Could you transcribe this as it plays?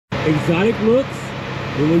exotic looks,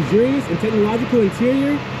 the luxurious and technological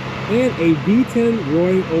interior, and a V10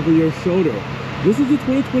 roaring over your shoulder. This is the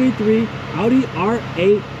 2023 Audi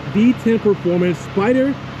R8 V10 Performance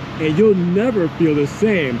Spyder, and you'll never feel the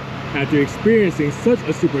same after experiencing such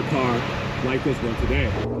a supercar like this one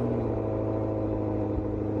today.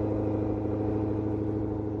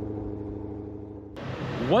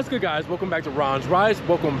 What's good, guys? Welcome back to Ron's Rides.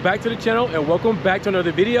 Welcome back to the channel, and welcome back to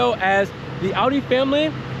another video. As the Audi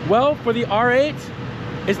family, well, for the R8,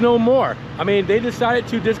 it's no more. I mean, they decided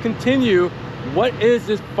to discontinue what is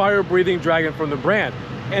this fire-breathing dragon from the brand.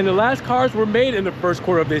 And the last cars were made in the first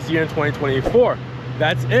quarter of this year in 2024.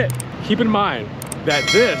 That's it. Keep in mind that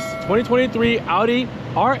this 2023 Audi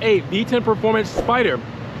R8 V10 Performance Spyder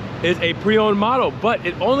is a pre-owned model, but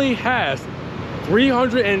it only has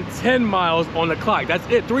 310 miles on the clock. That's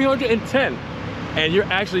it, 310. And you're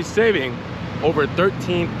actually saving over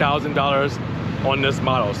 $13,000 on this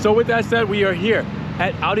model. So with that said, we are here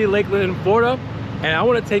at Audi Lakeland in Florida, and I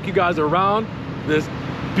want to take you guys around this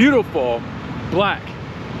beautiful black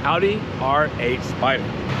Audi R8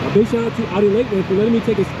 Spyder. A big shout out to Audi Lakeland for letting me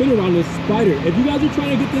take a spin around this Spyder. If you guys are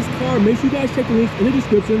trying to get this car, make sure you guys check the links in the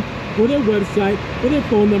description for their website, for their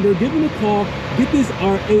phone number. Give them a call, get this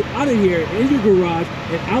R8 out of here in your garage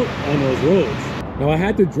and out on those roads. Now I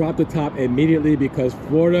had to drop the top immediately because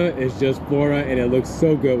Florida is just Florida, and it looks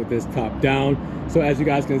so good with this top down. So as you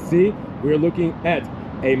guys can see, we're looking at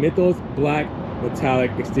a Mythos black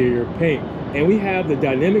metallic exterior paint. And we have the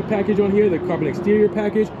dynamic package on here, the carbon exterior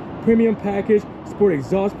package, premium package, sport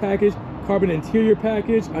exhaust package, carbon interior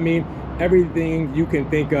package. I mean, everything you can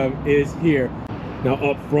think of is here. Now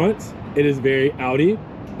up front, it is very Audi.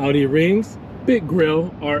 Audi rings, big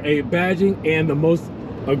grille, R8 badging, and the most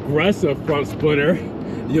aggressive front splitter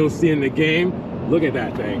you'll see in the game. Look at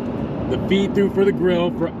that thing. The feed through for the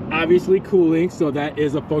grille for obviously cooling, so that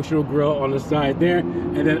is a functional grille on the side there.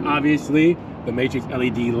 And then obviously the matrix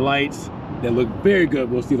LED lights that look very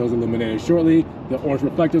good. We'll see those illuminated shortly. The orange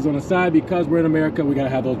reflectors on the side, because we're in America, we gotta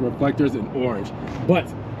have those reflectors in orange.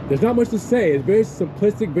 But there's not much to say. It's very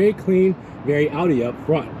simplistic, very clean, very Audi up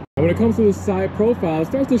front. And when it comes to the side profile, it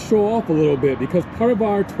starts to show off a little bit, because part of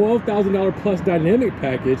our $12,000 plus dynamic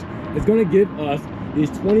package is gonna give us these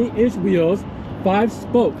 20-inch wheels,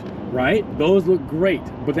 5-spoke, right? Those look great,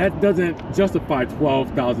 but that doesn't justify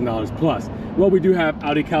 $12,000 plus. Well, we do have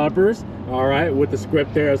Audi calipers, all right, with the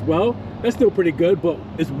script there as well. That's still pretty good, but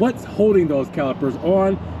it's what's holding those calipers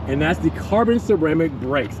on, and that's the carbon ceramic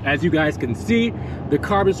brakes. As you guys can see, the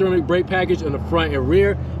carbon ceramic brake package in the front and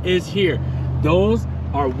rear is here. Those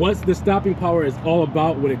are what the stopping power is all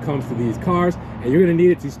about when it comes to these cars, and you're gonna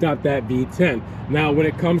need it to stop that V10. Now, when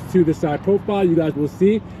it comes to the side profile, you guys will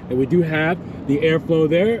see that we do have the airflow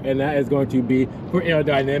there, and that is going to be for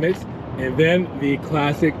aerodynamics. And then the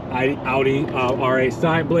classic Audi R8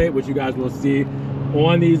 side blade, which you guys will see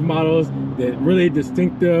on these models, that really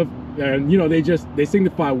distinctive, and you know, they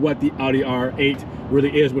signify what the Audi R8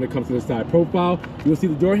 really is when it comes to the side profile. You'll see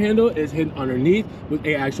the door handle is hidden underneath with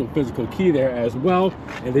a actual physical key there as well.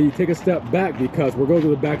 And then you take a step back, because we'll go to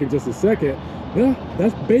the back in just a second. Yeah,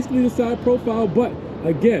 that's basically the side profile, but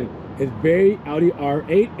again, it's very Audi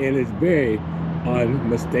R8 and it's very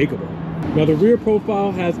unmistakable. Now the rear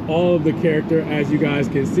profile has all of the character, as you guys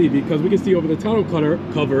can see, because we can see over the tonneau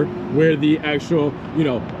cover where the actual, you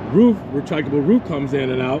know, roof, retractable roof comes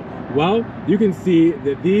in and out. Well, you can see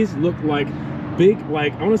that these look like big,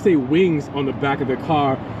 like, I want to say wings on the back of the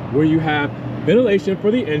car, where you have ventilation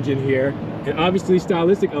for the engine here, and obviously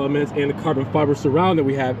stylistic elements and the carbon fiber surround that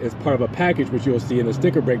we have as part of a package, which you'll see in the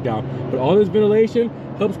sticker breakdown. But all this ventilation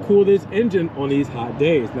helps cool this engine on these hot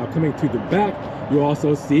days. Now coming to the back, you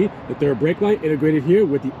also see the third brake light integrated here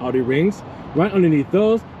with the Audi rings. Right underneath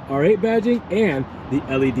those, R8 badging and the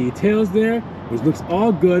LED tails there, which looks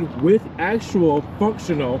all good with actual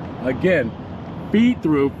functional, again, feed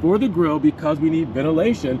through for the grille, because we need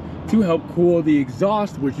ventilation to help cool the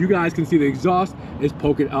exhaust, which you guys can see the exhaust is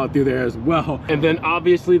poking out through there as well. And then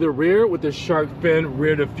obviously the rear with the shark fin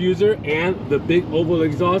rear diffuser and the big oval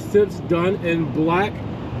exhaust tips done in black,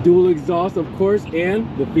 dual exhaust of course, and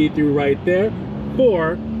the feed through right there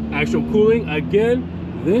for actual cooling.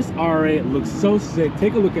 Again, this R8 looks so sick.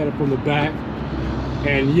 Take a look at it from the back,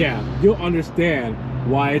 and yeah, you'll understand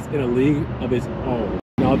why it's in a league of its own.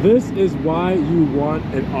 Now this is why you want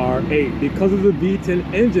an R8, because of the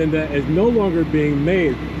V10 engine that is no longer being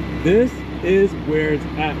made. This is where it's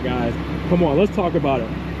at, guys. Come on, let's talk about it.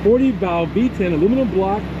 40 valve V10 aluminum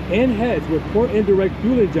block and heads with port and direct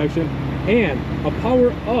fuel injection, and a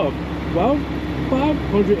power of, well,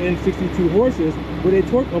 562 horses with a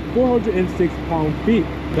torque of 406 pound-feet.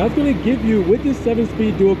 That's going to give you, with this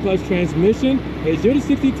 7-speed dual clutch transmission, a 0 to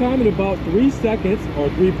 60 time in about 3 seconds or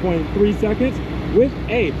 3.3 seconds with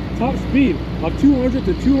a top speed of 200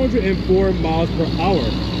 to 204 miles per hour.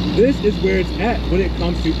 This is where it's at when it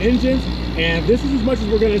comes to engines, and this is as much as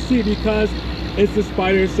we're going to see because it's the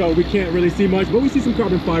Spyder, so we can't really see much, but we see some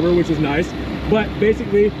carbon fiber, which is nice. But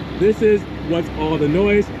basically, this is what's all the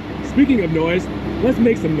noise. Speaking of noise, let's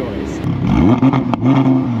make some noise.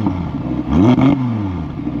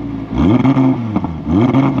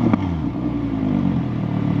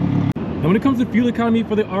 Now when it comes to fuel economy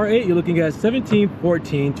for the R8, you're looking at 17,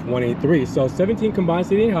 14, 23. So 17 combined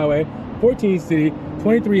city and highway, 14 city,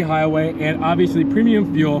 23 highway, and obviously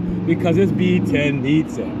premium fuel because this V10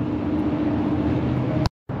 needs it.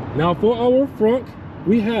 Now for our front,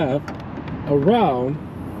 we have around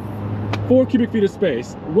 4 cubic feet of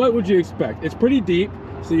space. What would you expect? It's pretty deep,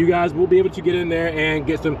 so you guys will be able to get in there and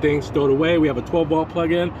get some things stowed away. We have a 12-volt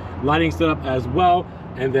plug-in, lighting setup as well,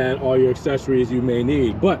 and then all your accessories you may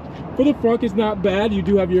need. But for the front, it's not bad. You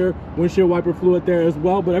do have your windshield wiper fluid there as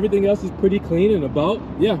well, but everything else is pretty clean and about,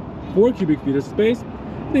 yeah, 4 cubic feet of space.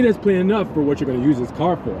 I think that's plenty enough for what you're going to use this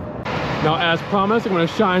car for. Now, as promised, I'm going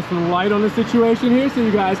to shine some light on the situation here so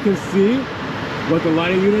you guys can see what the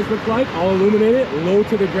lighting units look like, all illuminated, low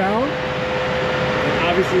to the ground. And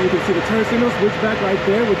obviously you can see the turn signal switch back right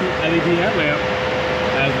there with the LED headlamp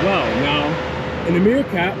as well. Now, in the mirror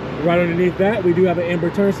cap, right underneath that, we do have an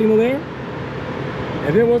amber turn signal there.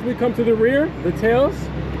 And then once we come to the rear, the tails,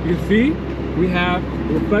 you can see we have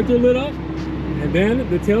the reflector lit up, and then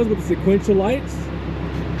the tails with the sequential lights,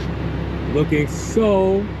 looking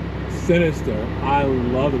so sinister. I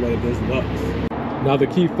love the way this looks. Now the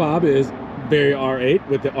key fob is very R8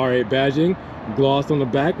 with the R8 badging, gloss on the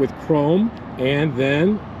back with chrome, and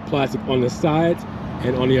then plastic on the sides.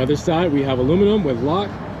 And on the other side, we have aluminum with lock.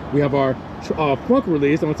 We have our front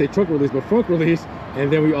release, I don't say trunk release, but front release.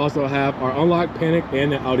 And then we also have our unlock, panic,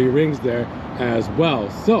 and the Audi rings there as well.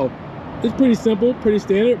 So it's pretty simple, pretty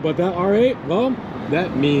standard, but that R8, well,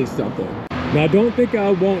 that means something. Now don't think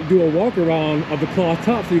I won't do a walk around of the cloth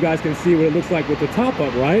top so you guys can see what it looks like with the top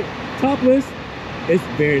up, right? Topless, it's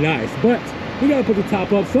very nice, but we gotta put the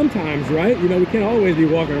top up sometimes, right? You know, we can't always be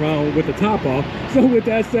walking around with the top off. So with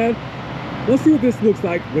that said, let's see what this looks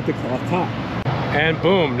like with the cloth top. And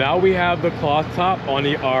boom, now we have the cloth top on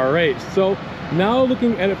the R8. So now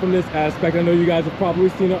looking at it from this aspect, I know you guys have probably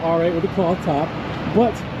seen an R8 with the cloth top,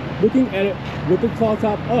 but looking at it with the cloth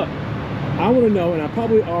top up, I want to know, and I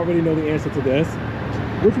probably already know the answer to this,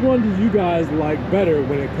 which one do you guys like better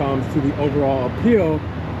when it comes to the overall appeal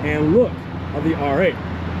and look of the R8?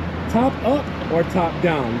 Top up or top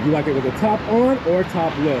down? Do you like it with the top on or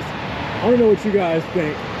topless? I want to know what you guys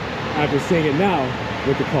think after seeing it now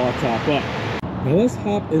with the cloth top up. Now let's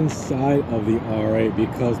hop inside of the R8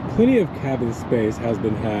 because plenty of cabin space has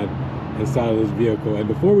been had inside of this vehicle. And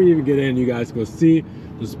before we even get in, you guys can see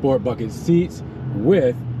the sport bucket seats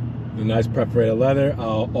with the nice perforated leather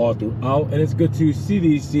all throughout. And it's good to see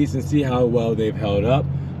these seats and see how well they've held up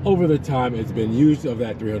over the time it's been used of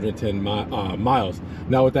that 310 miles.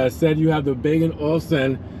 Now with that said, you have the Bang &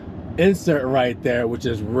 Olufsen insert right there, which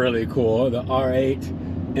is really cool. The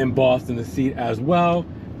R8 embossed in the seat as well.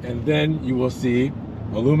 And then you will see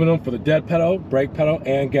aluminum for the dead pedal, brake pedal,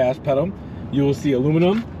 and gas pedal. You will see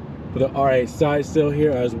aluminum for the R8 side sill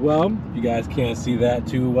here as well. You guys can't see that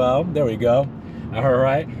too well. There we go. All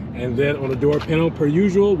right. And then on the door panel, per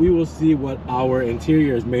usual, we will see what our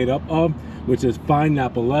interior is made up of, which is fine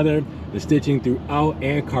Napa leather, the stitching throughout,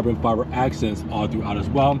 and carbon fiber accents all throughout as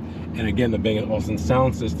well. And again, the Bang & Olufsen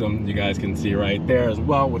sound system, you guys can see right there as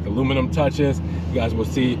well with aluminum touches. You guys will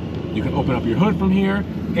see you can open up your hood from here,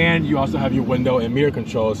 and you also have your window and mirror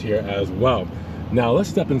controls here as well. Now let's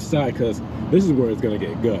step inside because this is where it's gonna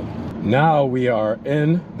get good. Now we are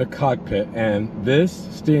in the cockpit, and this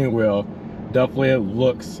steering wheel definitely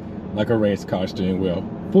looks like a race car steering wheel.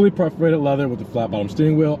 Fully perforated leather with the flat bottom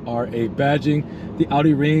steering wheel, R8 badging, the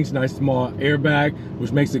Audi rings, nice small airbag,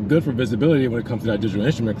 which makes it good for visibility when it comes to that digital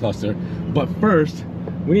instrument cluster. But first,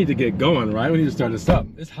 we need to get going, right? We need to start this up.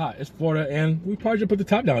 It's hot, it's Florida, and we probably should put the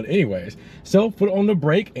top down anyways. So put on the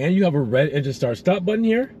brake, and you have a red engine start stop button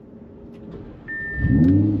here.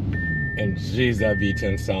 And geez, that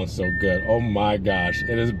V10 sounds so good. Oh my gosh,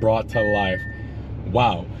 it is brought to life.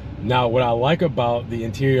 Wow. Now, what I like about the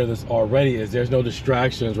interior of this already is there's no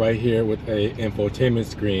distractions right here with a infotainment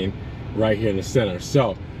screen right here in the center.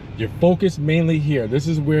 So you're focused mainly here. This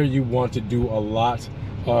is where you want to do a lot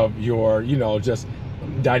of your, you know, just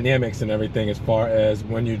dynamics and everything, as far as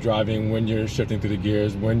when you're driving, when you're shifting through the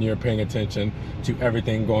gears, when you're paying attention to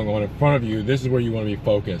everything going on in front of you. This is where you want to be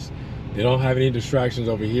focused. They don't have any distractions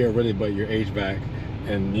over here really, but your HVAC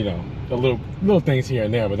and, you know, the little things here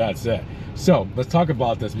and there, but that's it. So let's talk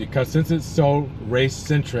about this, because since it's so race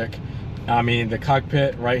centric, I mean, the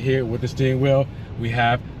cockpit right here with the steering wheel, we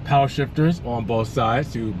have paddle shifters on both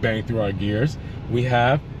sides to bang through our gears. We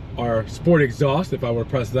have our sport exhaust. If I were to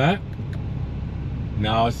press that,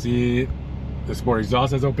 now see the sport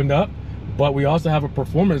exhaust has opened up, but we also have a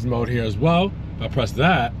performance mode here as well. If I press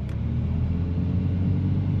that,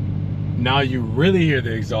 now you really hear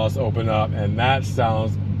the exhaust open up, and that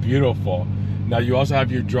sounds beautiful. Now you also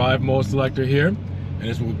have your drive mode selector here, and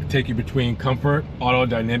this will take you between comfort, auto,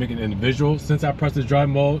 dynamic, and individual. Since I pressed the drive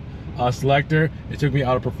mode selector, it took me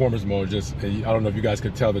out of performance mode. Just, I don't know if you guys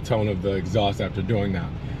could tell the tone of the exhaust after doing that.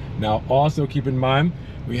 Now also keep in mind,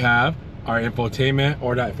 we have our infotainment,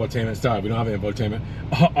 or not infotainment, sorry, we don't have an infotainment.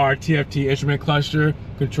 Our TFT instrument cluster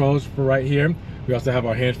controls for right here. We also have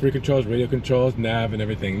our hands-free controls, radio controls, nav, and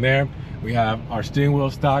everything there. We have our steering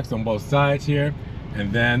wheel stocks on both sides here,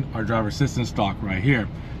 and then our driver assistance stock right here.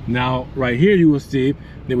 Now, right here you will see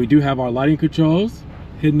that we do have our lighting controls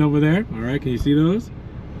hidden over there. All right, can you see those?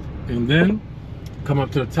 And then come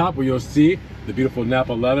up to the top where you'll see the beautiful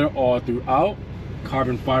Napa leather all throughout.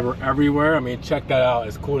 Carbon fiber everywhere. I mean, check that out.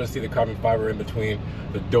 It's cool to see the carbon fiber in between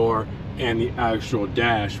the door and the actual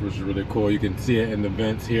dash, which is really cool. You can see it in the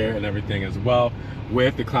vents here and everything as well,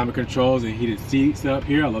 with the climate controls and heated seats up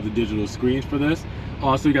here. I love the digital screens for this.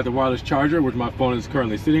 Also, you got the wireless charger, which my phone is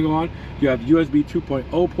currently sitting on. You have USB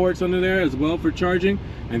 2.0 ports under there as well for charging,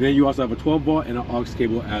 and then you also have a 12 volt and an aux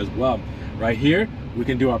cable as well. Right here we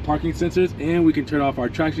can do our parking sensors, and we can turn off our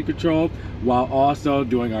traction control while also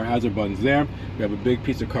doing our hazard buttons there. We have a big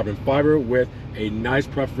piece of carbon fiber with a nice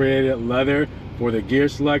perforated leather for the gear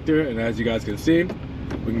selector, and as you guys can see,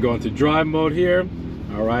 we can go into drive mode here.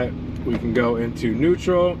 All right, we can go into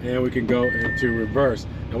neutral, and we can go into reverse.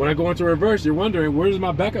 And when I go into reverse, you're wondering, where does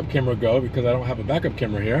my backup camera go? Because I don't have a backup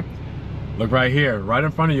camera here. Look right here, right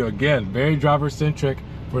in front of you. Again, very driver centric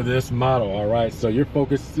for this model. All right, so you're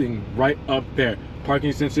focusing right up there.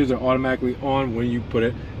 Parking sensors are automatically on when you put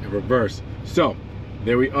it in reverse. So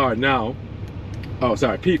there we are now. Oh,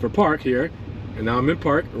 sorry, P for park here. And now I'm in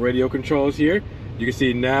park. Radio controls here. You can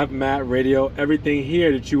see nav, mat, radio, everything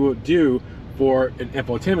here that you will do for an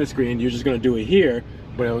infotainment screen. You're just going to do it here,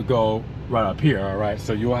 but it will go right up here. All right,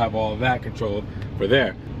 so you'll have all of that control for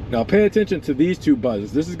there. Now pay attention to these two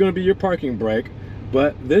buttons. This is going to be your parking brake,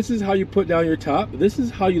 but this is how you put down your top. This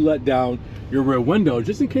is how you let down your rear window,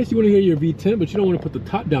 just in case you want to hear your V10 but you don't want to put the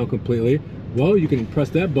top down completely. Well, you can press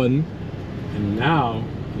that button, and now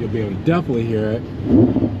you'll be able to definitely hear it.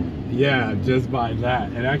 Yeah, just by that.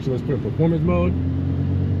 And actually, let's put in performance mode.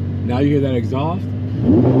 Now you hear that exhaust.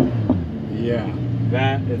 Yeah,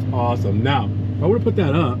 that is awesome. Now if I were to put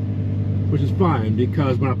that up, which is fine,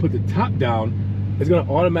 because when I put the top down, it's going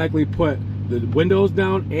to automatically put the windows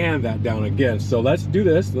down and that down again. So let's do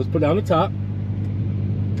this. Let's put down the top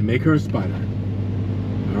and make her a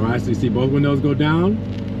Spyder. All right, so you see both windows go down,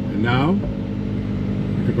 and now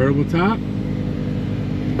the convertible top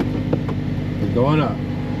is going up.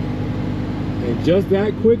 And just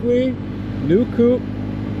that quickly, new coupe,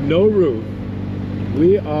 no roof.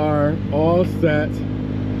 We are all set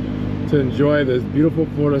to enjoy this beautiful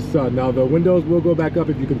Florida sun. Now the windows will go back up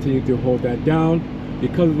if you continue to hold that down,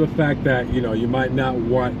 because of the fact that, you know, you might not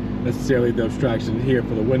want necessarily the obstruction here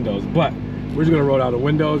for the windows, but we're just gonna roll down the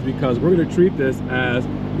windows because we're gonna treat this as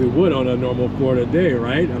we would on a normal Florida day,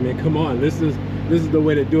 right? I mean, come on, this is the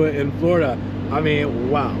way to do it in Florida. I mean,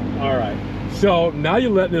 wow. All right, so now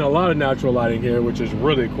you're letting in a lot of natural lighting here, which is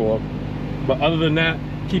really cool. But other than that,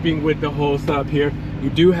 keeping with the whole setup here, you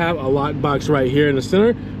do have a lock box right here in the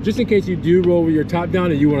center, just in case you do roll your top down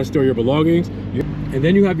and you want to store your belongings. And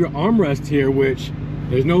then you have your armrest here, which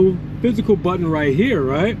there's no physical button right here,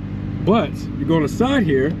 right? But you go on the side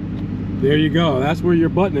here, there you go, that's where your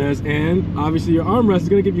button is. And obviously your armrest is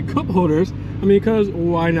going to give you cup holders. I mean, because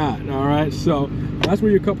why not? All right, so that's where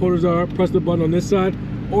your cup holders are. Press the button on this side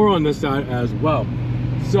or on this side as well.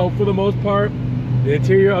 So for the most part, the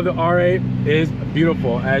interior of the R8 is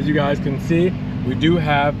beautiful. As you guys can see, we do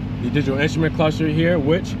have the digital instrument cluster here,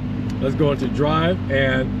 which, let's go into drive,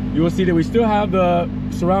 and you will see that we still have the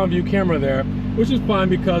surround view camera there, which is fine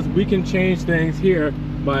because we can change things here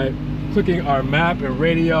by clicking our map and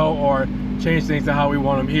radio, or change things to how we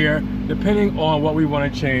want them here, depending on what we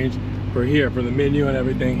want to change for here, for the menu and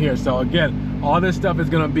everything here. So again, all this stuff is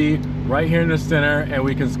going to be right here in the center, and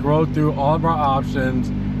we can scroll through all of our options.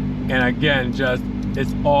 And again, just,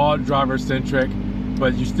 it's all driver centric.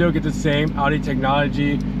 but you still get the same Audi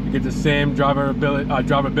technology. You get the same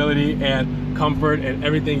drivability and comfort and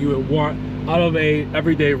everything you would want out of a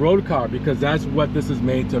everyday road car, because that's what this is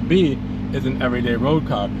made to be, is an everyday road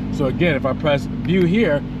car. So again, if I press view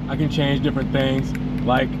here, I can change different things.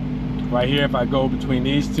 Like right here, if I go between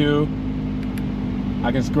these two,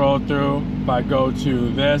 I can scroll through. If I go to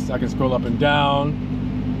this, I can scroll up and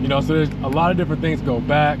down. You know, so there's a lot of different things. Go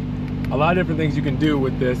back, a lot of different things you can do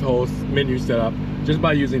with this whole menu setup just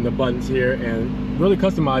by using the buttons here and really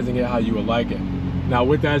customizing it how you would like it. Now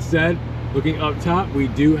with that said, looking up top, we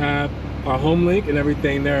do have our home link and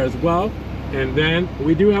everything there as well. And then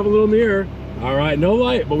we do have a little mirror. All right, no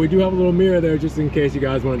light, but we do have a little mirror there just in case you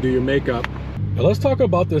guys want to do your makeup. Now let's talk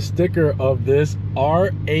about the sticker of this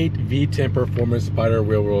R8 V10 Performance Spyder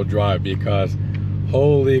rear-wheel drive, because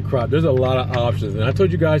holy crap, there's a lot of options. And I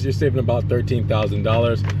told you guys you're saving about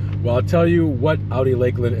 $13,000. Well, I'll tell you what Audi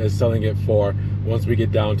Lakeland is selling it for once we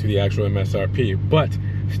get down to the actual MSRP. But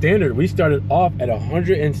standard, we started off at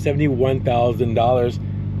 $171,000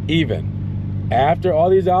 even. After all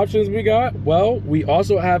these options we got, well, we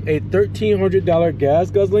also have a $1,300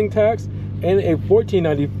 gas guzzling tax and a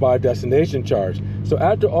 $1,495 destination charge. So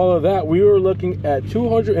after all of that, we were looking at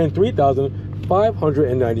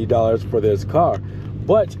 $203,590 for this car.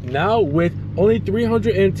 But now with only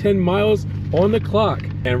 310 miles on the clock,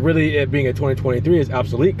 and really it being a 2023 is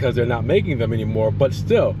obsolete because they're not making them anymore, but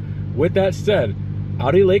still, with that said,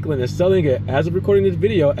 Audi Lakeland is selling it, as of recording this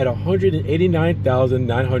video, at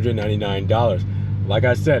 $189,999. Like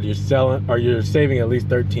I said, you're saving at least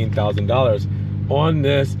 $13,000 on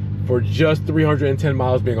this for just 310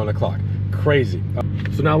 miles being on the clock. Crazy.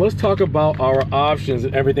 So now let's talk about our options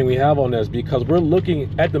and everything we have on this, because we're looking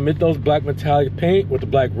at the Mythos black metallic paint with the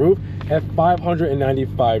black roof at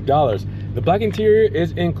 $595. The black interior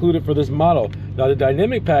is included for this model. Now the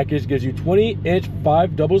dynamic package gives you 20-inch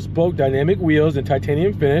 5 double spoke dynamic wheels in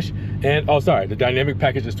titanium finish, and oh sorry, the dynamic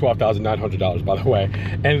package is $12,900 by the way.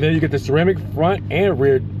 And then you get the ceramic front and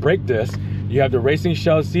rear brake discs. You have the racing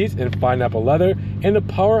shell seats in fine apple leather and the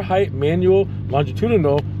power height manual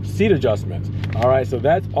longitudinal seat adjustments. All right, so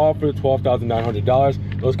that's all for the $12,900.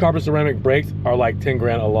 Those carbon ceramic brakes are like 10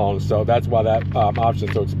 grand alone, so that's why that option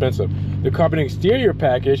is so expensive. The carbon exterior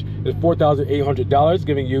package is $4,800,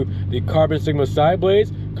 giving you the carbon Sigma side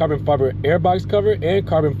blades, carbon fiber airbox cover, and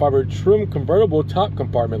carbon fiber trim convertible top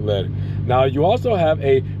compartment lid. Now you also have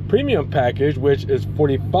a premium package, which is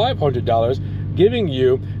 $4,500, giving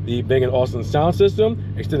you the Bang & Olufsen sound system,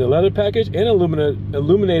 extended leather package, and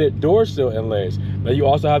illuminated door sill inlays. Now you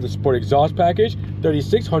also have the sport exhaust package,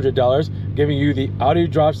 $3,600, giving you the Audi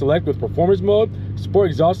Drive Select with performance mode, sport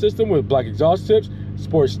exhaust system with black exhaust tips,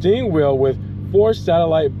 sport steering wheel with 4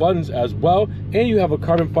 satellite buttons as well, and you have a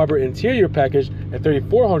carbon fiber interior package at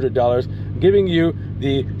 $3,400, giving you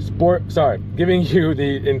the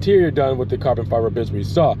interior done with the carbon fiber bits we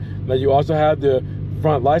saw. Now you also have the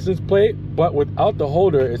front license plate, but without the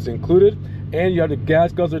holder, it's included, and you have the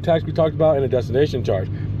gas guzzler tax we talked about and the destination charge.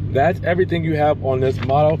 That's everything you have on this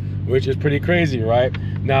model, which is pretty crazy, right?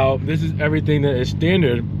 Now this is everything that is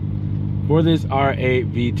standard for this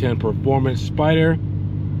R8 V10 Performance Spyder,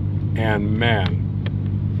 and man,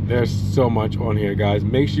 there's so much on here, guys.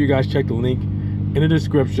 Make sure you guys check the link in the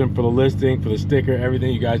description for the listing, for the sticker,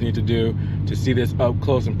 everything you guys need to do to see this up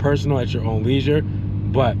close and personal at your own leisure.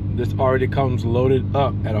 But this already comes loaded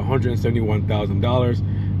up at $171,000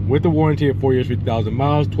 with a warranty of 4 years, 50,000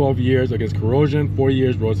 miles, 12 years against corrosion, 4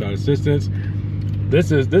 years roadside assistance.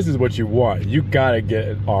 This is what you want. You gotta get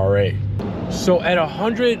an R8. So at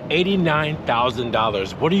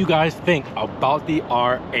 $189,000, what do you guys think about the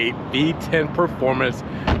R8 V10 Performance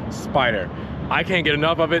Spyder? I can't get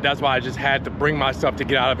enough of it. That's why I just had to bring myself to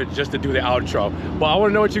get out of it just to do the outro. But I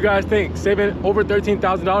wanna know what you guys think. Saving over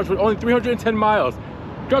 $13,000 with only 310 miles.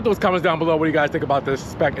 Drop those comments down below. What do you guys think about this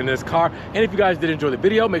spec in this car? And if you guys did enjoy the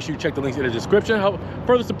video, make sure you check the links in the description. Help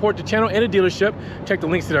further support the channel and the dealership. Check the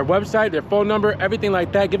links to their website, their phone number, everything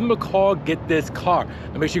like that. Give them a call, get this car.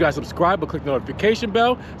 And make sure you guys subscribe, but click the notification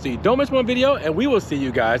bell so you don't miss one video. And we will see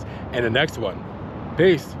you guys in the next one.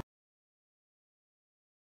 Peace.